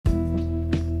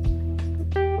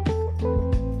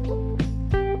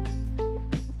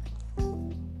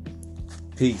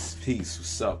Peace.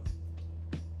 What's up?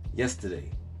 Yesterday,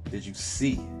 did you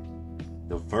see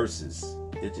the verses?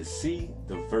 Did you see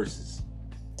the verses?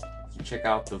 Did you check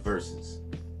out the verses?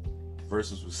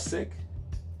 Verses was sick.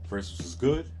 Verses was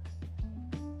good.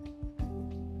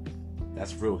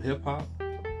 That's real hip hop.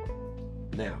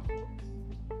 Now,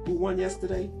 who won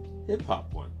yesterday? Hip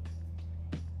hop won.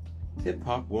 Hip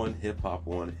hop won. And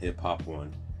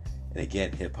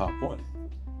again, hip hop won.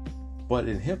 But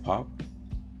in hip hop,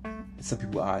 in some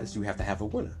people's eyes, you have to have a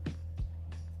winner.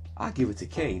 I give it to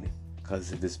Kane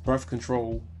because of his birth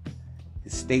control,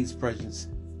 his stage presence,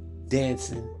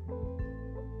 dancing,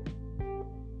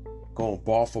 going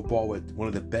ball for ball with one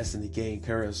of the best in the game,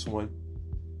 KRS-One.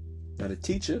 Now the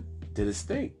teacher did his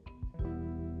thing.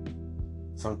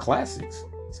 Some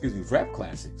rap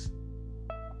classics.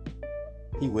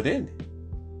 He went in,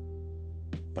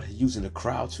 but he's using the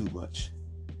crowd too much.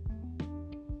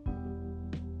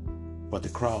 But the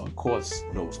crowd, of course,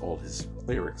 knows all his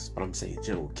lyrics. But I'm saying in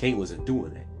general, Kane wasn't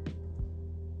doing that.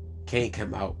 Kane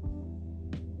came out,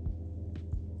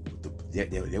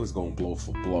 they was going blow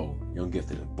for blow. Young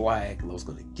Gifted and Black, Lowe's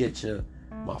Gonna Get Ya,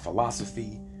 My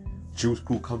Philosophy, Juice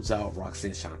Crew comes out,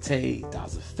 Roxanne Shante,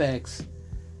 Das Effects,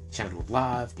 Channel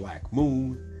Live, Black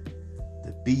Moon,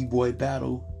 the B-Boy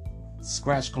Battle,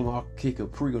 Scratch Clark, Kid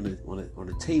Capri on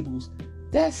the tables.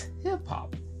 That's hip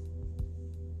hop.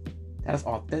 That is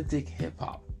authentic hip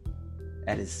hop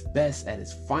at its best, at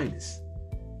its finest.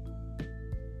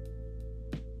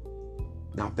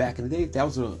 Now, back in the day, that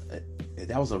was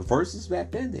a versus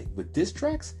back then. With diss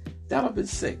tracks, that would have been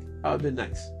sick. That would have been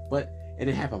nice, but it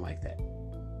didn't happen like that.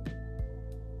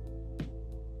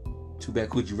 Too bad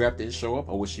Coogee Rap didn't show up.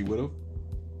 I wish he would have.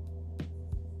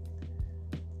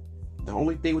 The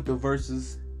only thing with the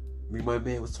verses, my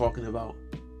man was talking about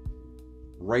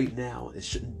right now, it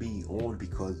shouldn't be on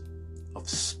because of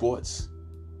sports.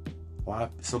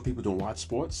 Some people don't watch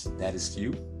sports. That is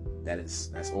you.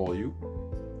 That's all you.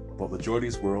 But majority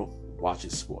of this world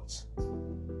watches sports.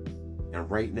 And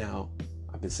right now,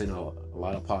 I've been saying a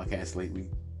lot of podcasts lately.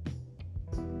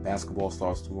 Basketball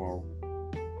starts tomorrow.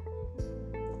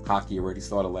 Hockey already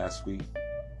started last week.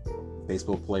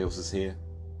 Baseball playoffs is here.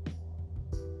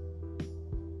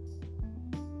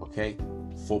 Okay?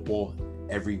 Football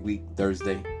every week,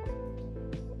 Thursday,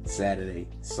 Saturday,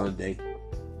 Sunday.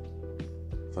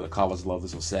 For the college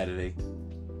lovers on Saturday.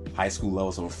 High school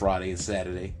lovers on Friday and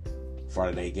Saturday.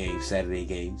 Friday games, Saturday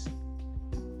games.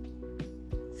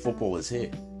 Football is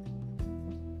here.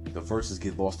 The verses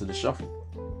get lost in the shuffle.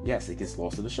 Yes, it gets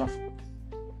lost in the shuffle.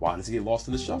 Why does it get lost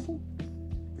in the shuffle?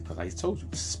 Because I told you,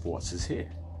 sports is here.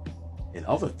 And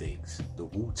other things. The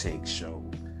Wu-Tang show.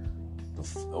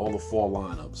 All the fall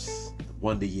lineups. The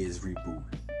Wonder Years reboot.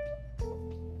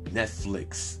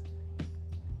 Netflix.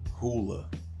 Hulu.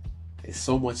 There's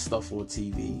so much stuff on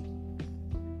TV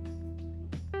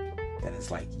that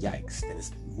it's like yikes. That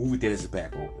is movie theaters are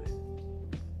back open.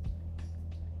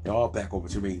 They're all back open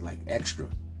to me like extra.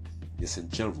 Just in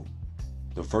general.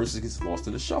 The verses gets lost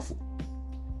in the shuffle.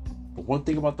 But one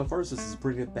thing about the verses is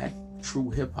bringing back true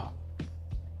hip hop.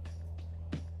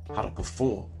 How to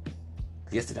perform.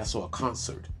 Yesterday I saw a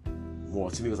concert. More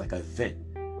to me it was like an event.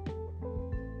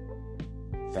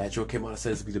 Fat Joe came out and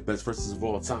said this will be the best verses of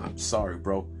all time. Sorry,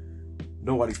 bro.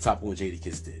 Nobody's topping what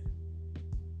Jadakiss did.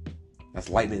 That's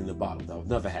lightning in the bottle. That'll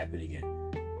never happen again.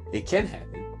 It can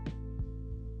happen.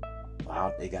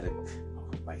 Wow, they gotta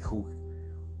like who?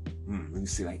 Let me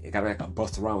see. Like it gotta like a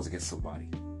Busta Rhymes against somebody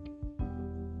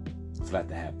for that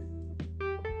to happen.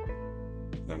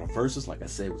 Now the verses, like I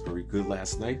said, was very good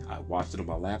last night. I watched it on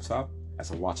my laptop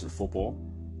as I'm watching football.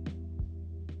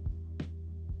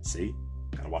 See,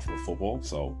 gotta watch the football.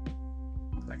 So,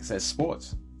 like I said,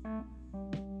 sports.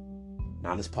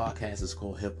 Now this podcast is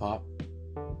called Hip Hop,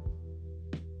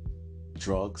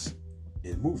 Drugs,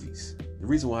 and Movies. The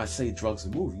reason why I say drugs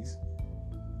and movies,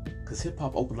 because hip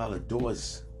hop opened a lot of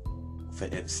doors for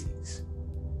MCs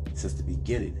since the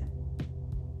beginning.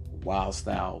 Wild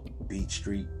Style, Beat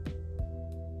Street,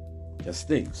 just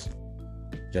things.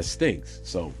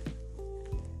 So,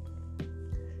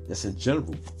 just in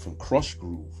general, from Crush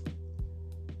Groove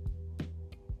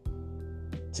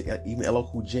to even LL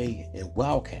Cool J and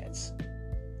Wildcats.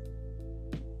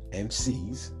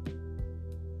 MCs,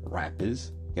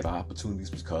 rappers get opportunities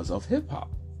because of hip hop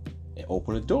and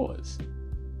open the doors.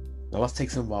 Now let's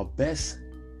take some of our best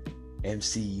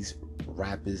MCs,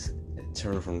 rappers, and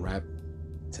turn from rap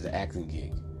to the acting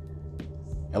gig.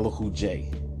 LL Cool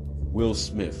J, Will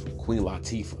Smith, Queen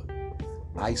Latifah,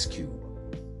 Ice Cube.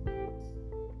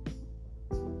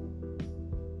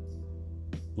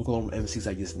 Look at all the MCs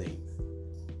I just named.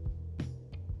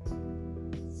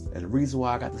 And the reason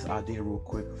why I got this idea real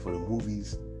quick for the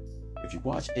movies, if you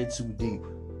watch In Too Deep,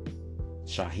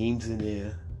 Shaheem's in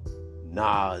there,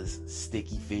 Nas,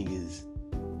 Sticky Fingers.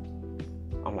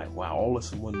 I'm like, wow, all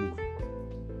this in one movie.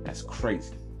 That's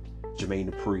crazy. Jermaine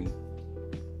Dupri.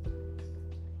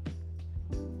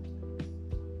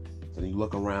 So then you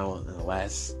look around in the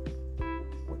last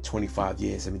 25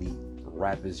 years, how many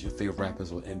rappers, your favorite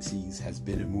rappers or MCs has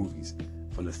been in movies?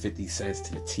 From the 50 Cents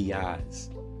to the T.I.'s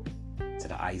to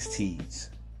the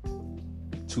Ice-T's,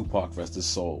 Tupac vs. the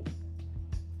Soul.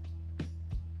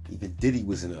 Even Diddy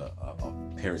was in a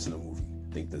appearance in a movie.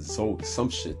 I think some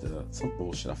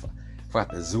bullshit. I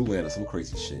forgot the Zoolander, some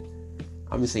crazy shit.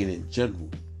 I'm just saying in general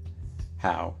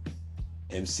how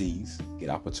MCs get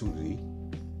opportunity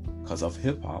because of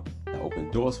hip hop that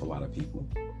opened doors for a lot of people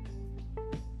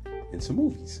into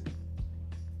movies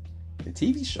and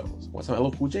TV shows. One time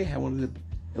LL Cool J had one of the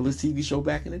illest TV show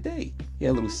back in the day. He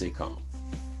had a little sitcom.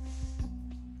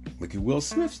 Look at Will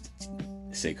Smith's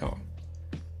sitcom.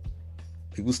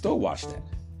 People still watch that.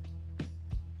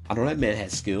 I know that man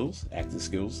had skills, acting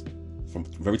skills, from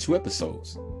very 2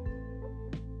 episodes.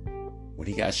 When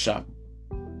he got shot,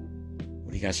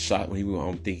 when he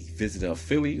visited a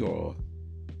Philly or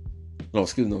no,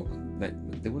 excuse me,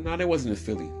 that wasn't in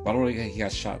Philly. But I don't think he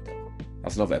got shot though.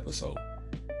 That's another episode.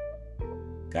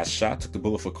 Got shot, took the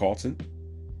bullet for Carlton.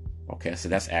 Okay, so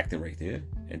that's acting right there.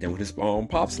 And then when his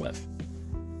pops left.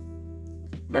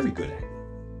 Very good acting.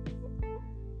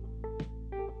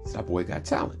 So that boy got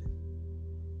talent.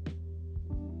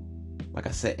 Like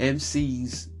I said,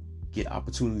 MCs get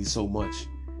opportunities so much.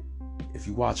 If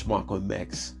you watch Malcolm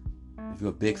X, if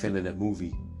you're a big fan of that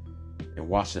movie, and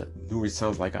watch it numerous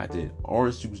times like I did,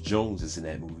 Orange Juice Jones is in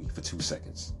that movie for 2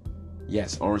 seconds.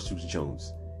 Yes, Orange Juice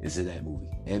Jones is in that movie.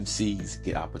 MCs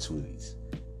get opportunities.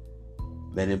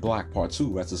 Men in Black Part 2,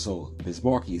 Rest of Soul. Biz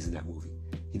Markie is in that movie.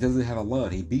 He doesn't have a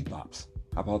line, he beatbops.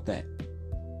 How about that?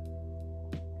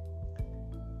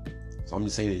 So I'm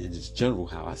just saying in just general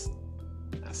how I see.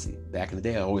 Back in the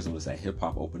day, I always noticed that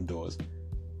hip-hop opened doors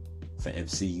for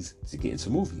MCs to get into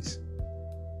movies.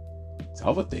 To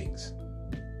other things.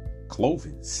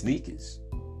 Clothing, sneakers,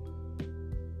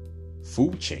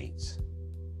 food chains.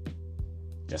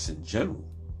 Just in general.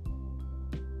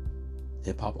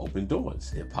 Hip-hop opened doors.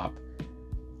 Hip-hop,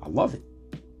 I love it.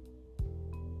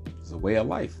 It's a way of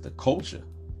life, the culture,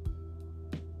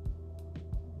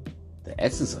 the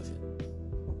essence of it.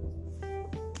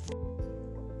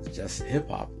 It's just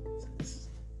hip-hop.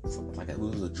 Something like that. It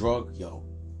was a drug, yo.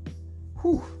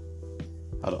 Whew.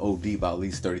 I'd OD about at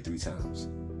least 33 times.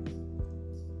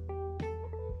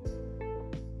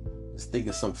 Just think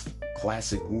of some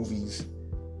classic movies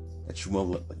that you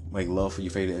might love for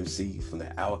your favorite MC, from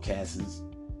the Outcasts,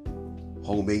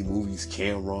 homemade movies,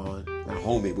 Cameron, not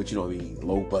homemade, but you know what I mean,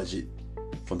 low budget,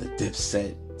 from the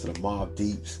Dipset to the Mobb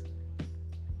Deeps.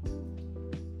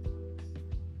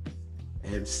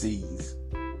 MCs,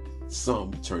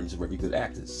 some turn into very good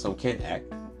actors. Some can't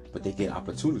act, but they get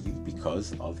opportunities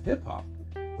because of hip hop,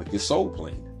 like your soul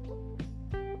playing.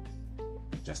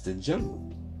 Just in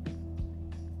general.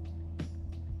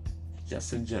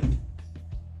 Just in general.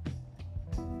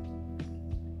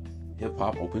 Hip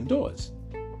hop opened doors.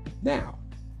 Now,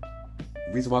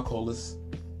 the reason why I call this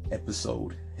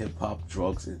episode Hip Hop,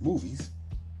 Drugs, and Movies,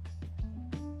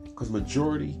 because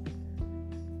majority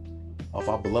of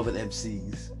our beloved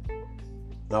MCs,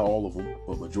 not all of them,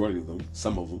 but majority of them,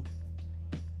 some of them,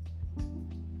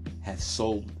 have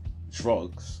sold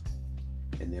drugs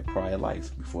in their prior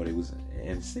life before they was an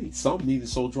MC. Some even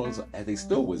sold drugs as they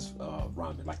still was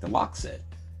rhyming, like the Lock said.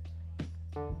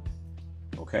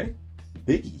 Okay?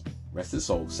 Biggie, rest his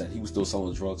soul, said he was still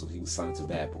selling drugs when he was signed to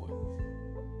Bad Boy.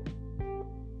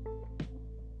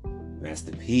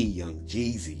 Master P, Young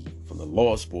Jeezy, from the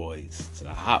Lost Boys to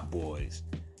the Hot Boys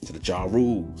to the Ja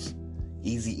Rules,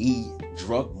 Eazy-E,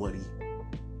 drug money.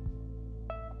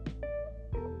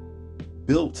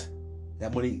 Built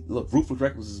that money. Look, Ruthless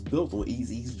Records is built on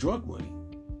Eazy-E's drug money.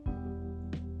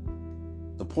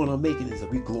 The point I'm making is that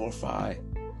we glorify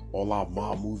all our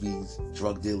mob movies,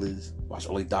 drug dealers, watch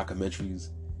all the documentaries,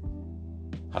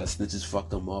 how the snitches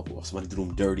fucked them up or somebody did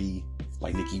them dirty,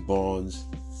 like Nicky Barnes.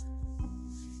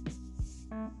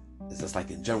 It's just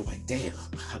like in general, like, damn,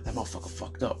 that motherfucker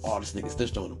fucked up. Oh, this nigga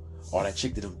snitched on him. Oh, that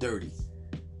chick did him dirty.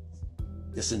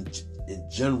 Just in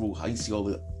general, how you see all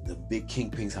the big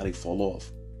kingpins, how they fall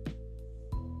off.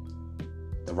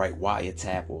 The right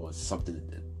wiretap or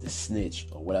something, the snitch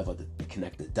or whatever, to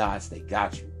connect the dots, they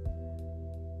got you.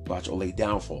 Watch all their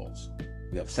downfalls.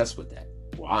 We obsessed with that.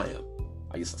 Well, I am.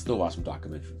 I guess I still watch some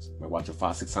documentaries. I watch it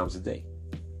 5-6 times a day.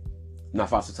 Not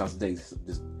 5-6 times a day,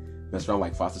 just mess around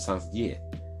like 5-6 times a year.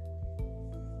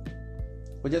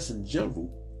 But just in general,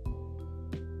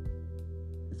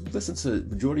 if you listen to the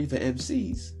majority of the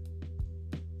MCs,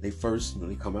 they first,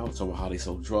 they come out talking about how they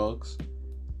sell drugs.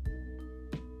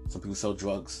 Some people sell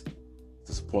drugs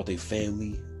to support their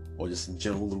family, or just in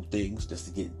general little things,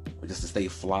 just to stay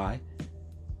fly,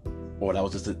 or that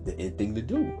was just the end thing to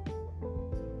do.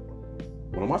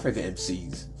 One of my favorite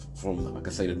MCs from, like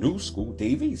I say, the new school,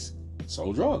 Dave East,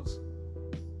 sold drugs.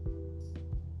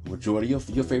 Majority of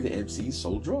your favorite MCs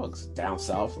sold drugs. Down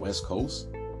south, west coast.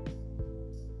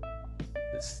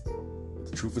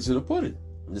 The truth is in the pudding.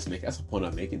 That's the point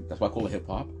I'm making. That's why I call it hip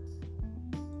hop,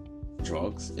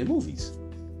 drugs, and movies.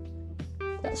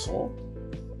 That's all.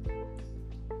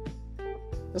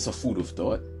 That's a food of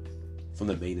thought from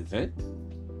the main event.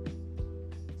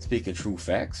 Speaking true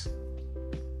facts.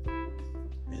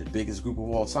 And the biggest group of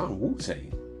all time,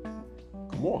 Wu-Tang.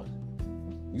 Come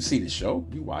on. You see the show,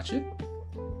 you watch it.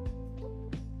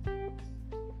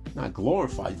 Not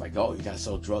glorified, like, oh, you gotta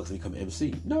sell drugs and become an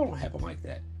MC. No, it don't happen like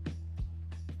that.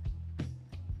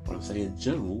 But I'm saying in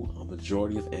general, a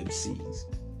majority of MCs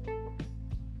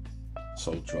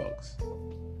sold drugs.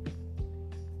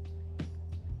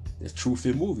 There's truth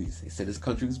in movies. They said this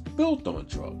country was built on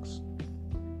drugs.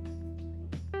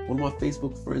 One of my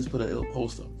Facebook friends put a little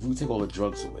post up. If we take all the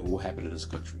drugs away, what will happen in this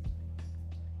country?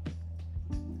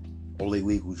 All the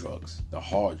illegal drugs, the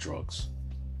hard drugs.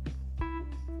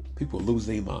 People lose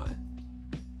their mind.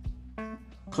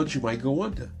 Country might go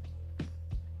under.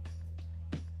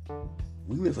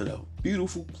 We live in a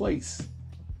beautiful place.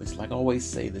 But it's like I always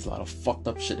say, there's a lot of fucked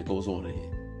up shit that goes on in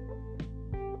here.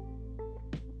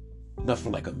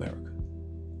 Nothing like America.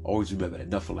 Always remember that.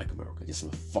 Nothing like America. Just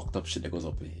some fucked up shit that goes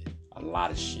up in here. A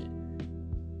lot of shit.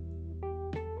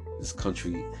 This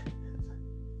country,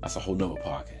 that's a whole nother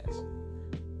podcast.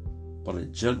 But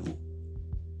in general,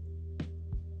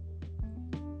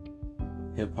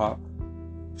 hip hop,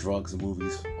 drugs, and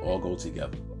movies all go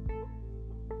together.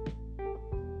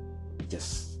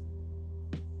 Yes.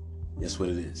 That's what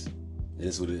it is. It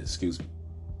is what it is, excuse me.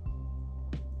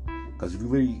 Because if you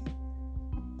really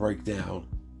break down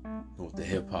with the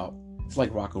hip hop, it's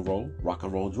like rock and roll. Rock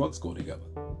and roll and drugs go together.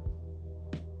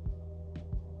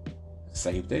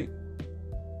 Same thing.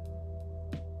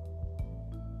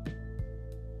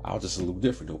 I'll just a little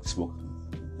different. Don't smoke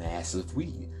massive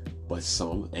weed. But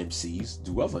some MCs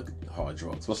do other hard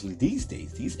drugs. Especially these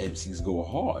days. These MCs go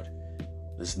hard.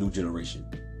 This new generation.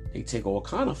 They take all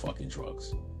kind of fucking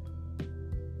drugs.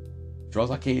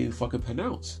 Drugs I can't even fucking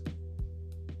pronounce.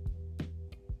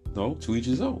 No, to each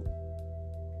his own.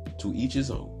 To each his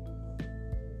own.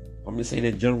 I'm just saying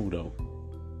in general though.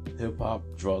 Hip hop,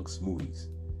 drugs, movies.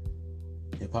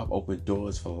 Hip hop opened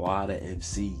doors for a lot of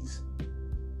MCs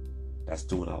that's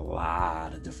doing a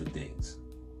lot of different things.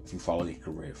 If you follow their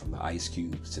career, from the Ice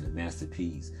Cubes to the Master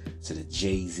P's to the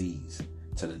Jay-Z's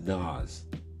to the Nas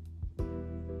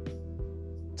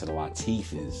to the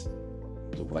Latifahs,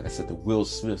 like I said, the Will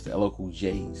Smiths, the LL Cool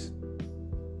J's.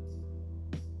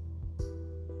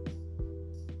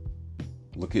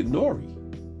 Look at Nori,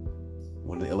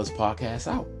 one of the illest podcasts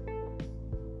out.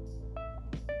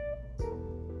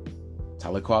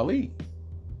 Talib Kweli.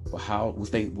 But how was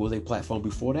they platform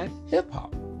before that? Hip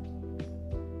hop.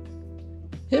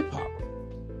 Hip hop.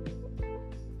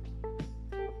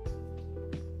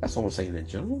 That's all I'm saying in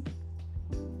general.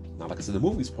 Now, like I said, the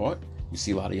movies part, you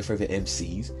see a lot of your favorite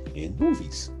MCs in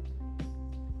movies.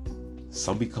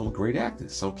 Some become great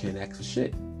actors. Some can't act for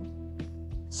shit.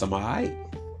 Some are alright.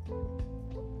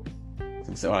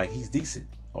 Some say, alright, he's decent.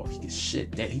 Oh, he gets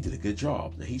shit. Damn, he did a good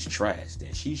job. Now he's trash.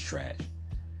 Then she's trash.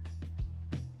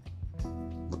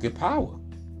 Look at Power.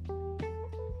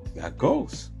 You got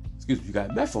Ghost. Excuse me, you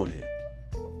got Meth on there.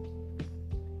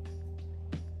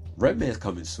 Redman's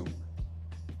coming soon.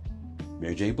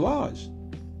 Mary J. Blige.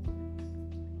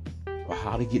 But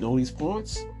how they getting all these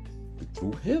points?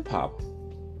 Through hip hop.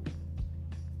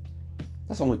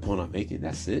 That's the only point I'm making.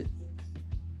 That's it.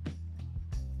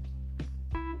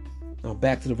 Now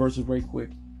back to the verses very quick.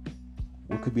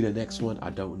 What could be the next one? I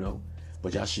don't know.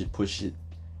 But y'all should push it.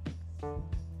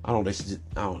 I don't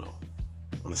know.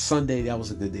 On a Sunday, that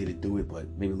was a good day to do it, but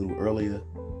maybe a little earlier.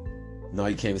 No,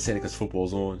 you can't even say it because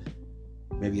football's on.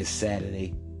 Maybe a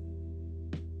Saturday.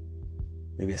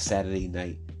 Maybe a Saturday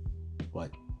night.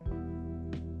 But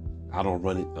I don't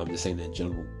run it. I'm just saying that in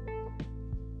general.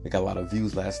 They got a lot of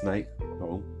views last night.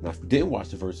 Oh, now if you didn't watch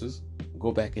the verses,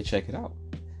 go back and check it out.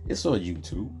 It's on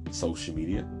YouTube, social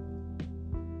media.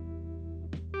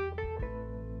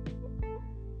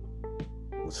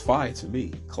 It was fire to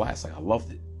me. Classic. I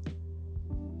loved it.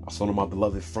 I saw one of my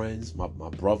beloved friends, my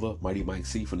brother, Mighty Mike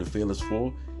C from the Fearless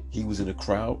Four. He was in the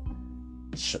crowd.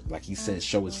 Like he said,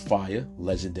 show is fire,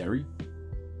 legendary.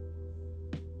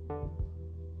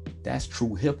 That's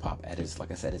true hip hop at its,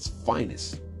 like I said, its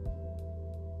finest.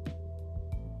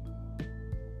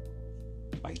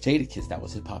 Like Jadakiss, that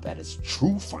was hip hop at its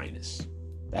true finest.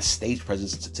 That's stage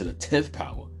presence to the 10th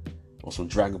power on some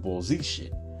Dragon Ball Z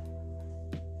shit.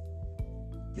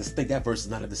 Just think that verse is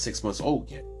not even 6 months old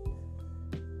yet.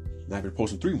 Not even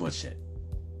posting 3 months yet.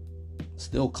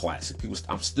 Still classic.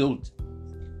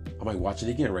 I might watch it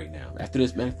again right now. After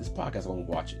this podcast, I'm gonna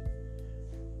watch it.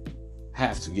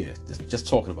 Have to, yeah. Just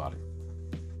talking about it.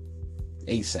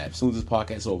 ASAP. As soon as this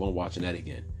podcast is over, I'm watching that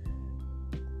again.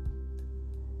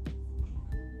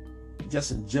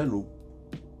 Just in general,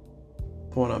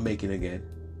 point I'm making again,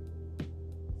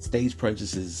 stage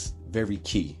presence is very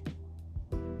key.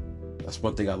 That's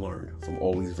one thing I learned from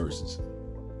all these verses.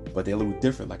 But they're a little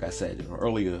different, like I said in an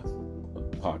earlier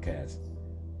podcast.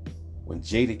 When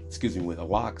the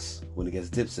Locks, when it gets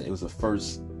Dipset, it was the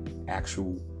first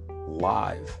actual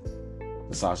live,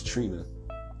 besides Trina,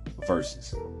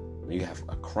 verses. Then you have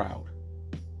a crowd.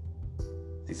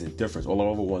 There's a difference. All the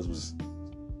other ones was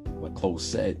like closed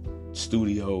set,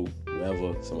 studio,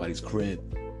 whatever, somebody's crib.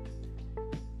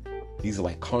 These are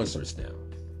like concerts now.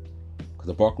 Because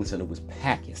the Barclays Center was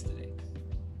packed yesterday.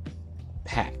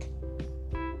 Packed.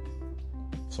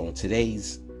 So in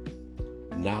today's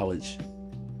knowledge,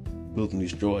 build and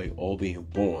destroy, all being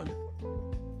born.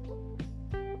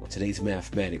 On today's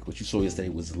mathematics, what you saw yesterday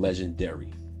was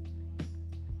legendary.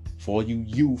 For all you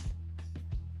youth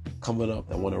coming up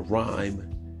that want to rhyme,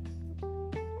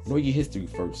 know your history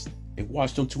first and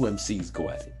watch them two MCs go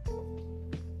at it.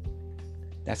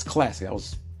 That's classic. That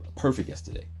was perfect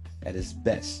yesterday. At its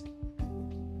best.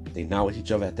 They acknowledge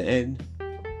each other at the end,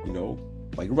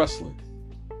 like wrestling.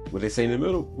 What they say in the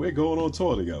middle, we're going on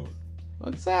tour together.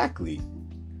 Exactly.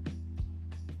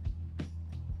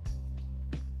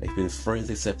 They've been friends,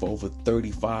 they said, for over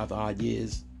 35 odd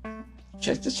years.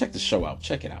 Just check the show out.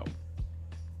 Check it out.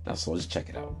 That's all. Just check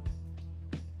it out.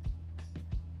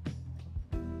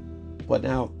 But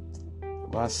now,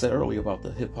 what I said earlier about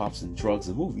the hip hops and drugs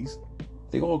and movies,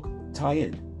 they all tie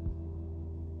in.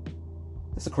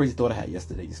 That's a crazy thought I had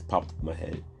yesterday. Just popped up in my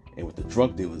head. And with the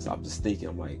drug dealers, I'm just thinking,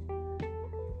 I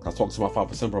was talking to my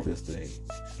 5% brother yesterday.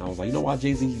 And I was like, you know why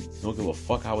Jay-Z don't give a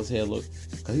fuck how his hair look?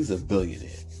 Because he's a billionaire.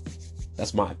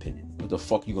 That's my opinion. What the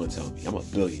fuck you gonna tell me? I'm a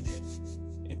billionaire.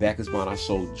 And back in his mind, I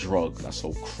sold drugs. I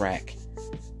sold crack.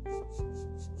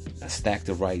 I stacked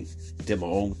it right. Did my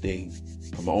own thing.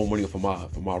 Put my own money for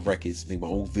my records. Made my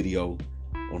own video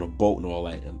on a boat and all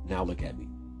that. And now look at me.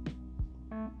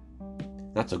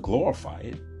 Not to glorify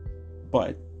it,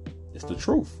 but it's the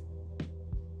truth.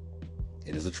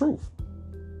 It is the truth.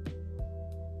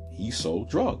 He sold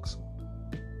drugs.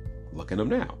 Look at him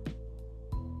now.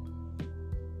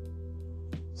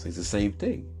 So it's the same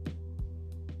thing.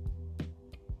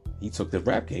 He took the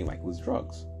rap game like it was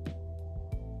drugs.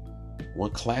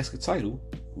 One classic title,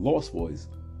 Lost Boys.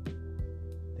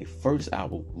 Their first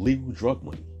album, Legal Drug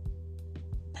Money.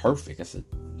 Perfect. That's a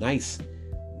nice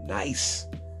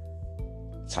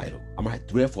title. I'm gonna have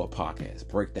to do that for a podcast.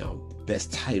 Break down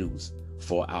best titles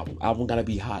for an album. Album gotta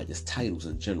be hot. Just titles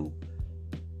in general.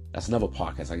 That's another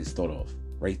podcast I just thought of.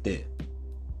 Right there.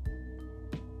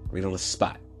 Right on the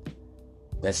spot.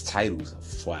 Best titles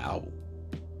for an album.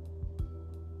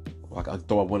 Like I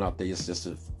thought I went out there just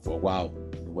for a while,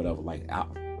 whatever. Like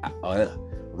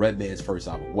Redman's first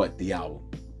album. What the album?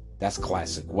 That's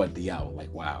classic. What the album?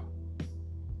 Like wow.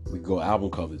 We go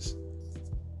album covers.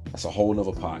 That's a whole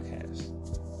nother podcast.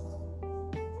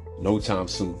 No time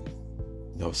soon. You know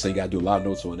what I'm saying? You gotta do a lot of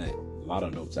notes on that. A lot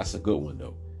of notes. That's a good one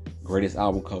though. Greatest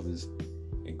album covers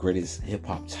and greatest hip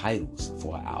hop titles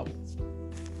for an album.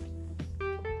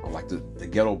 I like the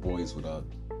Ghetto Boys with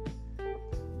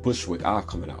Bushwick Eye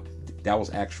coming out. That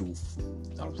was actual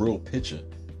a real picture.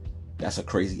 That's a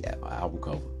crazy album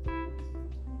cover.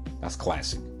 That's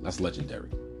classic. That's legendary.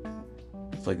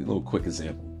 It's like a little quick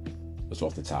example. It's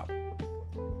off the top.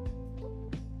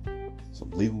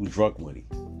 Some legal drug money.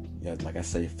 Yeah, like I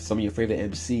say, some of your favorite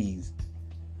MCs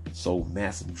sold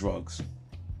massive drugs.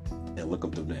 And look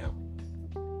them through now.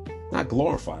 Not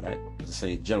glorify that, but to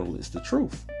say in general, it's the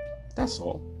truth. That's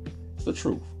all. It's the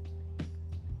truth.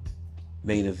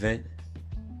 Main event.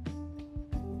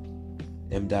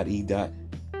 M.E.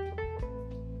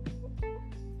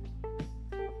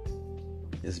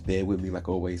 Just bear with me like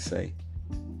I always say.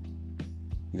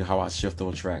 You know how I shift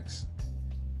on tracks.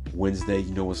 Wednesday,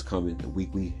 you know what's coming. The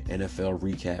weekly NFL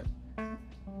recap.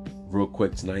 Real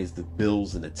quick, tonight is the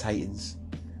Bills and the Titans.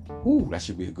 Ooh, that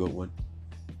should be a good one.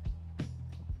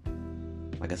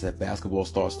 Like I said, basketball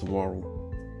starts tomorrow.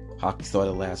 Hockey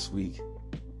started last week.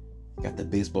 Got the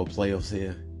baseball playoffs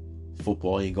here.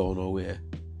 Football ain't going nowhere.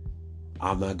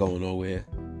 I'm not going nowhere.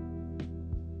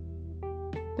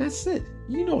 That's it.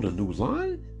 You know the new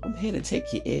line. I'm here to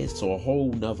take your ass to a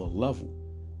whole nother level.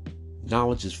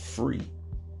 Knowledge is free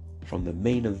from the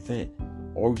main event.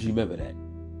 Always remember that.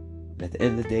 And at the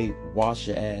end of the day, wash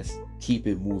your ass, keep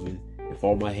it moving. If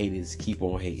all my haters keep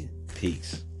on hating,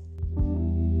 peace.